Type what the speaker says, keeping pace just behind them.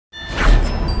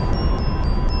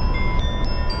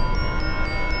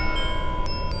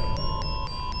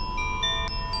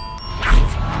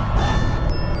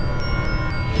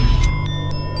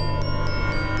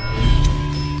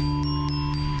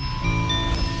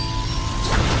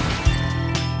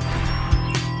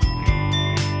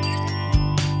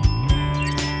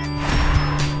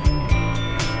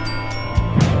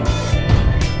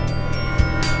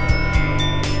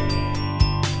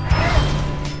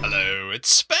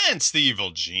It's the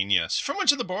evil genius from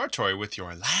Witch of the Laboratory with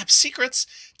your Lab Secrets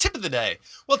tip of the day.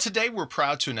 Well, today we're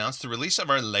proud to announce the release of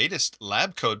our latest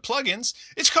lab code plugins.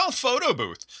 It's called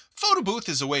PhotoBooth. PhotoBooth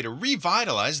is a way to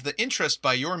revitalize the interest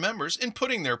by your members in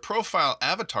putting their profile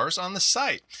avatars on the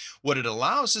site. What it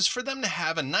allows is for them to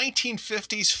have a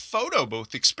 1950s photo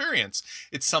booth experience.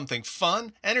 It's something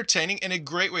fun, entertaining, and a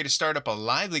great way to start up a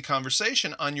lively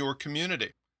conversation on your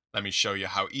community. Let me show you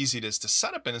how easy it is to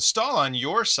set up and install on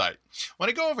your site. When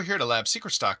I go over here to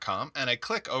LabSecrets.com and I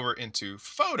click over into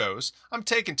Photos, I'm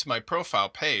taken to my profile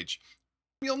page.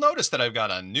 You'll notice that I've got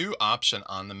a new option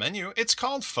on the menu. It's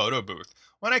called Photo Booth.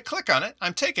 When I click on it,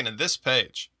 I'm taken to this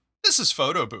page. This is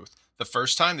Photo Booth. The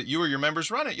first time that you or your members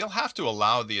run it, you'll have to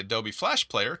allow the Adobe Flash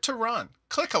Player to run.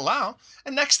 Click Allow,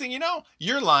 and next thing you know,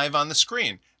 you're live on the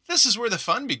screen. This is where the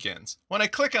fun begins. When I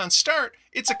click on Start,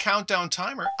 it's a countdown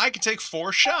timer. I can take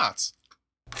 4 shots.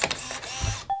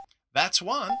 That's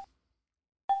 1,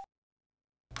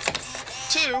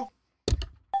 2,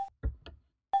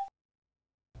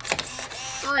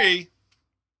 3,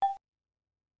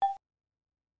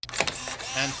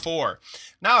 and 4.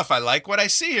 Now, if I like what I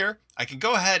see here, I can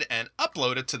go ahead and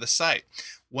upload it to the site.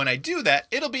 When I do that,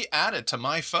 it'll be added to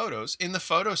my photos in the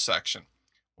photo section.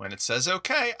 When it says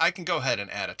OK, I can go ahead and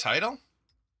add a title.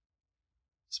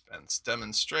 Spence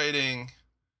demonstrating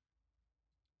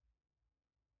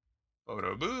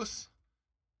photo booth.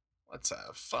 Let's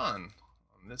have fun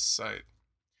on this site.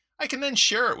 I can then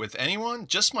share it with anyone,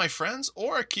 just my friends,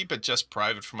 or keep it just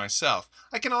private for myself.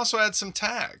 I can also add some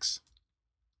tags.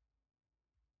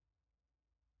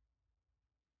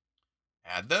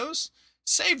 Add those,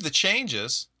 save the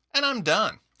changes, and I'm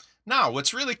done. Now,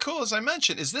 what's really cool, as I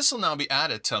mentioned, is this will now be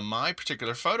added to my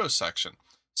particular photo section.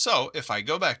 So if I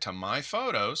go back to my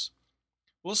photos,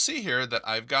 we'll see here that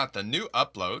I've got the new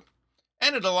upload,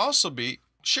 and it'll also be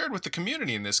shared with the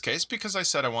community in this case because I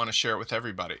said I want to share it with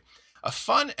everybody. A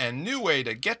fun and new way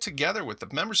to get together with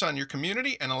the members on your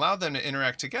community and allow them to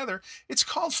interact together. It's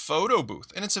called Photo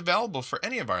Booth, and it's available for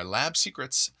any of our Lab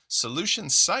Secrets solution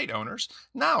site owners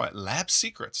now at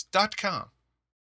labsecrets.com.